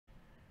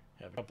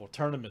Have a couple of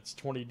tournaments,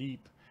 20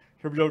 deep.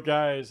 Here we go,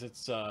 guys.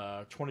 It's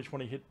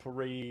 2020 Hit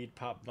Parade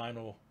Pop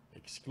Vinyl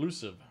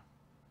exclusive.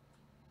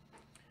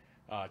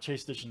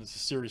 Chase Edition. This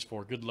is Series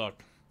 4. Good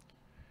luck.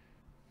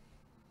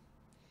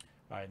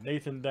 All right,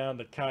 Nathan down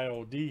to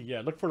Kyle D.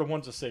 Yeah, look for the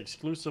ones that say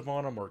exclusive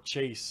on them or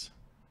Chase.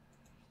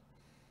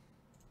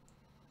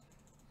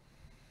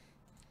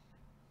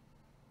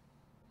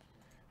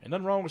 And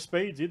nothing wrong with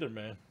spades either,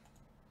 man.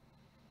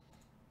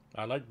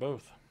 I like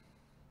both.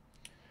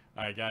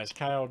 All right, guys.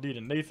 Kyle D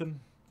to Nathan.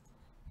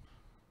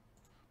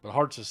 But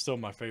hearts is still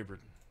my favorite.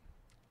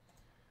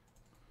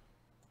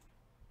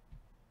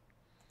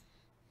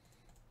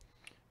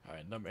 All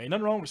right, ain't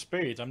nothing wrong with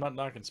spades. I'm not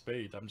knocking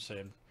spades. I'm just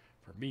saying,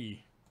 for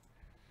me,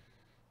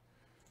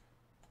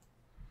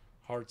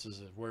 hearts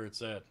is where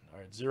it's at. All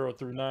right, 0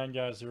 through 9,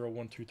 guys. 0,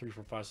 1, 2, 3,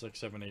 4, 5, 6,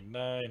 7, 8,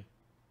 9.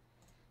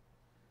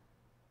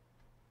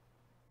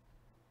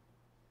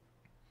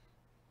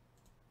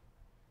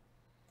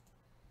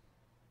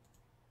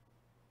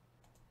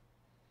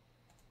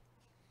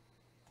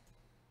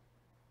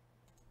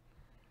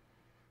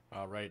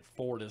 All right,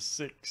 4 to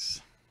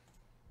 6.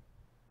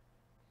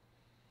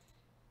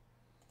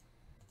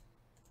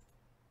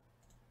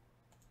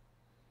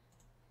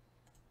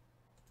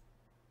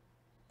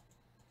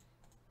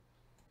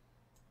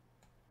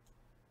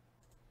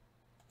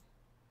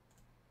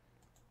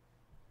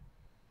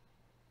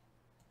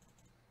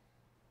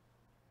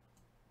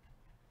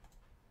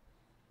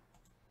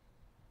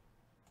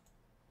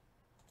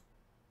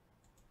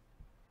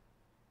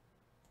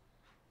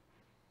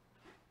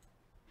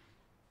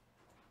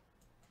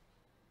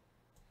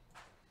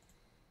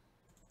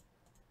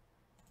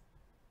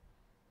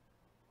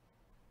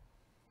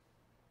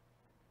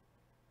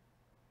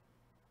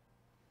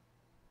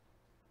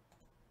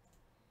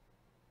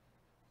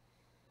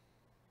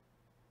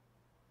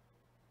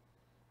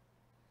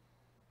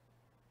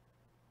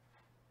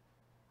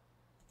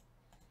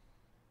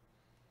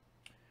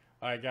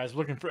 All right, guys,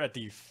 looking for at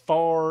the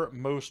far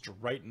most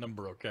right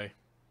number, okay?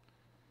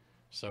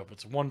 So if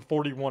it's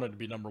 141, it'd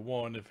be number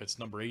 1. If it's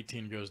number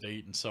 18, it goes to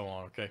 8, and so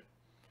on, okay?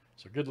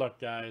 So good luck,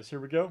 guys. Here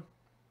we go.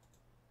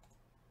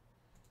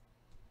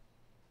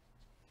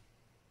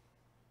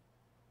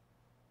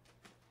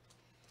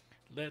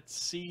 Let's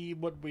see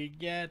what we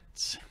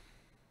get.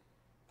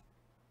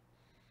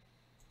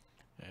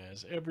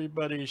 As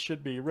everybody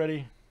should be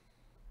ready.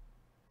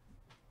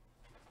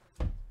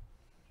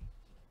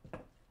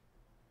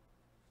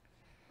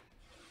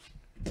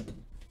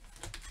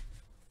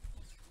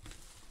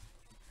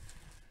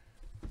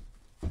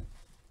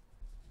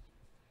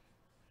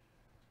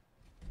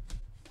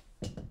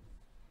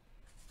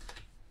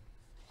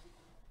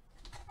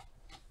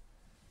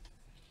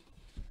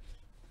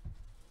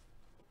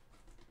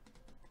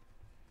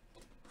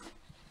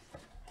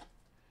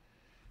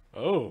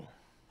 Oh.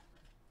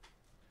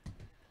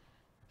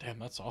 Damn,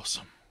 that's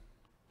awesome.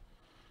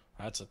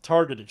 That's a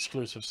Target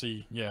exclusive.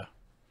 See, yeah.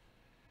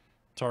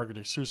 Target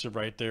exclusive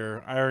right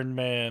there. Iron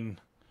Man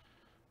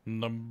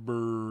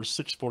number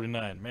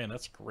 649. Man,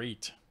 that's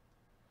great.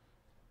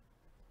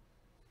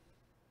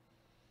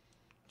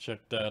 Check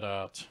that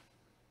out.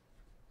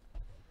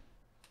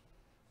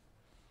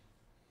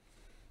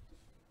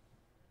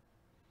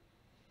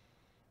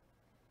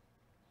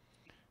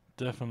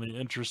 Definitely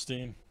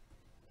interesting.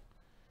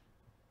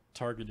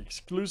 Target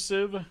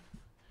exclusive.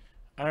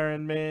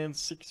 Iron Man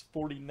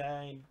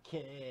 649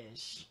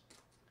 cash.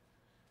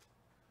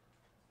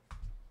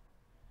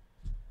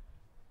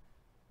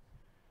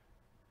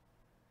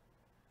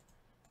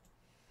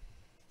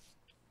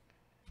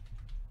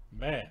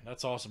 Man,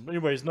 that's awesome.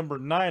 Anyways, number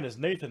 9 is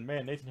Nathan.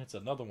 Man, Nathan hits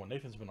another one.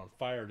 Nathan's been on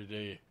fire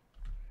today.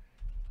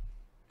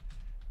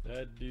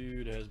 That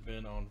dude has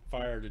been on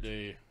fire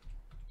today.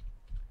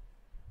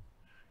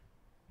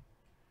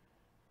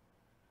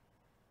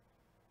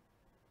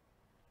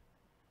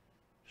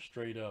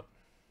 Straight up.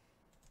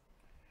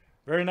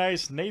 Very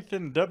nice.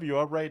 Nathan W.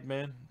 All right,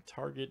 man.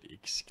 Target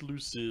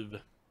exclusive.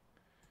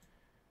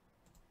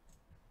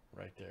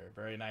 Right there.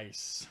 Very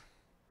nice.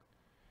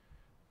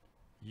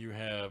 You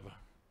have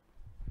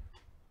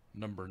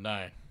number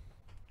 9.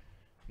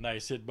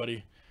 Nice hit,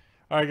 buddy.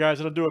 All right, guys.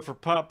 That'll do it for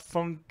Pop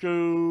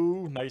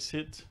Funko. Nice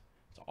hit.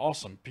 It's an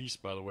awesome piece,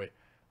 by the way.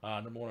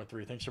 Number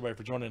 103. Thanks, everybody,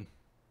 for joining.